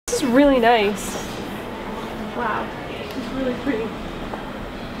really nice. Wow, it's really pretty.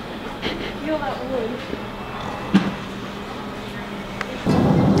 Feel that wood.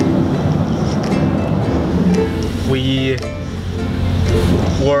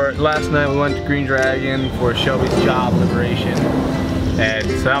 Last night we went to Green Dragon for Shelby's job liberation, and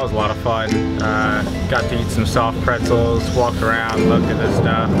so that was a lot of fun. Got to eat some soft pretzels, walked around, looked at this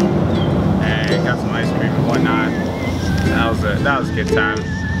stuff, and got some ice cream and whatnot. That was a good time.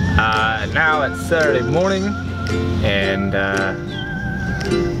 Now it's Saturday morning, and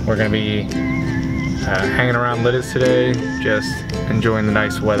we're gonna be hanging around Lititz today, just enjoying the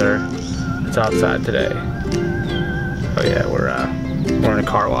nice weather that's outside today. Oh yeah, we're in a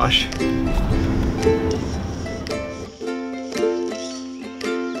car wash.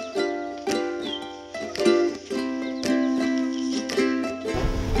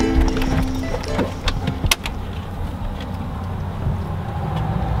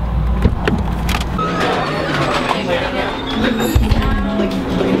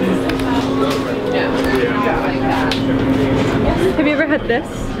 Have you ever had this?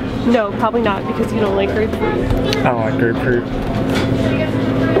 No, probably not, because you don't like grapefruit. I don't like grapefruit.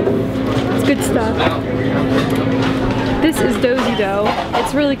 It's good stuff. This is Dozy Dough.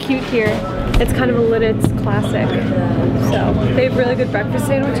 It's really cute here. It's kind of a Lititz classic. So they have really good breakfast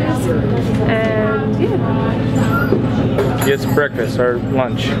sandwiches, and yeah. It's breakfast or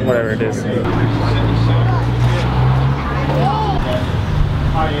lunch, whatever it is.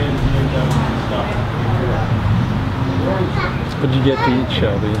 What did you get to eat,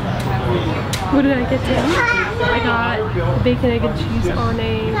 Shelby? What did I get to eat? I got bacon, egg, and cheese on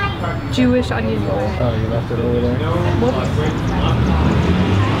a Jewish onion roll. Oh, you left it over there? Whoops.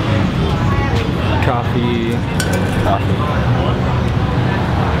 Coffee.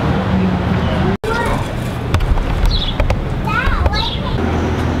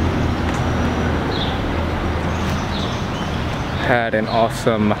 Had an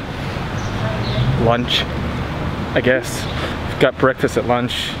awesome lunch, I guess. Got breakfast at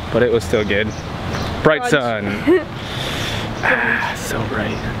lunch, but it was still good. Bright sun. So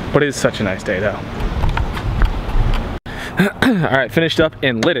bright. But it is such a nice day though. Alright, finished up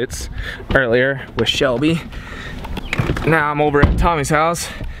in Lititz earlier with Shelby. Now I'm over at Tommy's house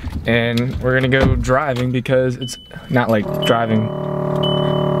and we're gonna go driving, because it's not like driving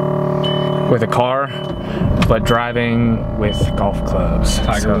with a car, but driving with golf clubs.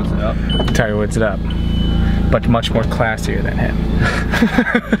 Tiger Woods it up. Tiger Woods it up. But much more classier than him.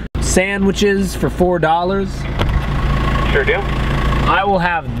 Sandwiches for $4. Sure do. I will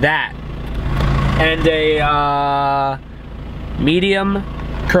have that. And a medium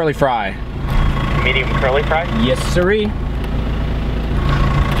curly fry. Medium curly fry? Yes, sirree.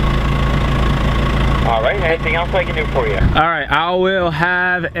 All right, anything else I can do for you? All right, I will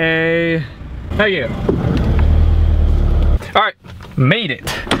have a, thank you. All right, made it.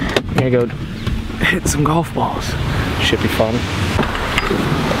 I'm gonna go hit some golf balls. Should be fun.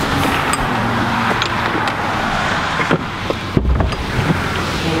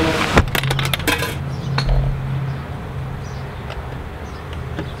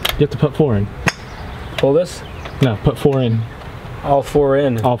 You have to put 4 in. Pull this? No, put 4 in. All 4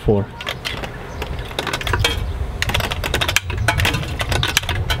 in. All 4.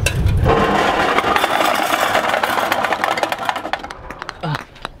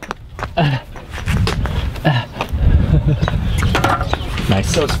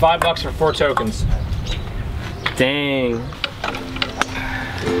 Nice. So it's $5 for 4 tokens. Dang.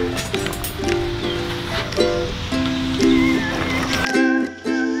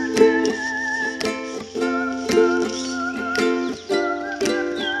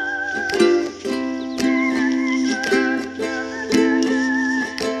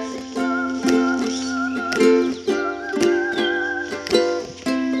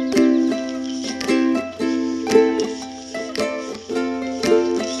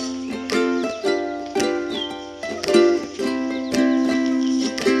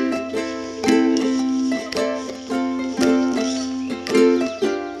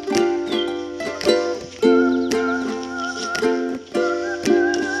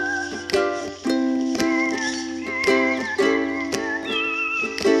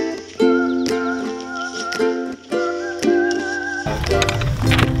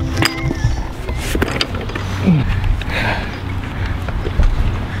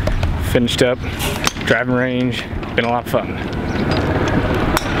 Finished up, driving range, been a lot of fun.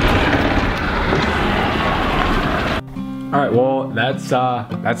 All right, well, that's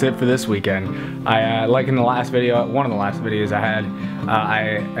it for this weekend. Like in the last video, one of the last videos I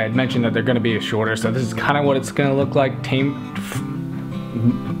had mentioned that they're gonna be shorter, so this is kind of what it's gonna look like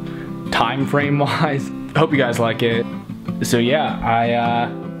time frame wise. Hope you guys like it. So yeah,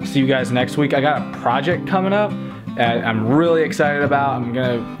 I see you guys next week. I got a project coming up that I'm really excited about. I'm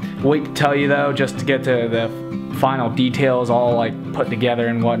gonna wait to tell you though, just to get to the final details all like put together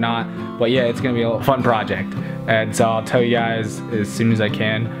and whatnot. But yeah, it's gonna be a fun project, and so I'll tell you guys as soon as I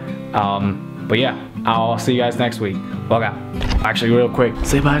can. But yeah, I'll see you guys next week. Log out. Actually, real quick,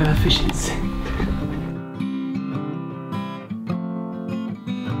 say bye to the fishes.